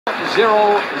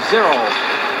0-0.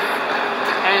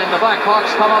 And the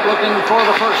Blackhawks come up looking for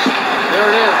the first. There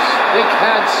it is. Big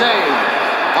pad save.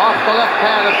 Off the left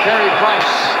pad of Carey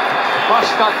Price.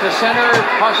 Prescott to center.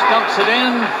 Price dumps it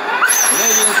in.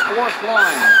 Canadians' fourth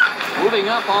line.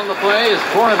 Moving up on the play is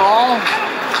Bourneval.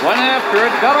 Went after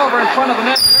it. Got over in front of the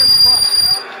net. There's Price.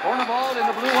 Bourneval in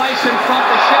the blue ice in front.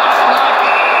 The shot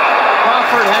blocked.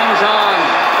 Crawford hangs on.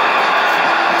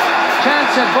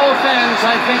 Chance at both ends.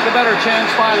 I think a better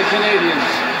chance by the Canadians.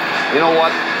 You know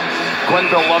what?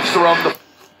 Glenville loves to run the...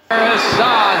 There's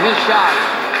Zod, his shot.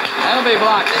 That'll be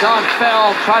blocked. Zod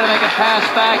fell, tried to make a pass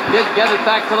back, did get it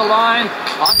back to the line.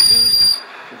 On Zeus,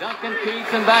 Duncan Keith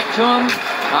and back to him.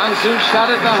 On Zeus shot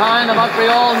it behind the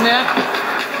Montreal net.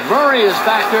 Murray is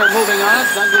back there moving on it.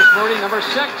 Douglas Murray, number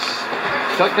 6.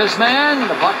 Took his man,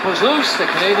 the puck was loose. The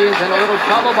Canadians in a little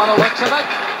trouble by the looks of it.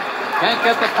 Can't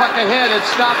get the puck ahead. It's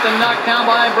stopped and knocked down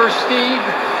by Versteeg.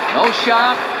 No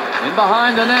shot. In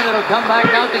behind the net, it'll come back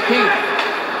out to Keith.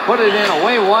 Put it in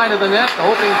away wide of the net,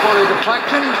 hoping for a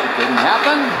deflection. It didn't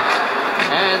happen.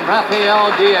 And Rafael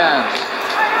Diaz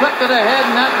flipped it ahead,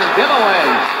 net and giveaway.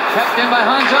 Kept in by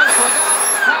Hanzo.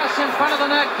 Pass in front of the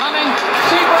net coming.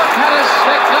 Seabrook had his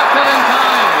stick, left it in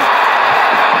time.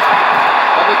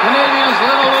 But the Canadians a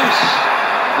little loose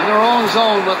in their own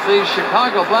zone with the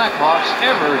Chicago Blackhawks,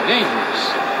 ever dangerous.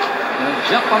 And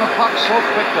jump on a puck so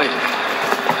quickly.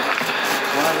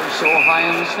 Why they're so high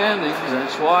in the standings.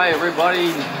 That's why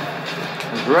everybody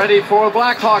is ready for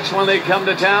Blackhawks when they come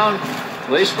to town.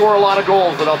 They score a lot of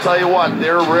goals, but I'll tell you what,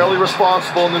 they're really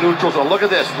responsible in the neutral zone. Look at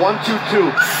this,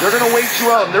 1-2-2. They're going to wait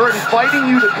you out, and they're inviting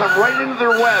you to come right into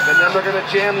their web, and then they're going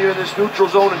to jam you in this neutral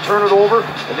zone and turn it over,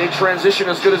 and they transition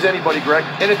as good as anybody, Greg.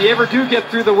 And if you ever do get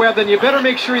through the web, then you better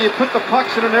make sure you put the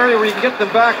pucks in an area where you can get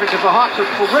them back, because the Hawks are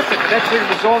terrific. Next in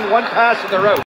the zone, one pass and they're out.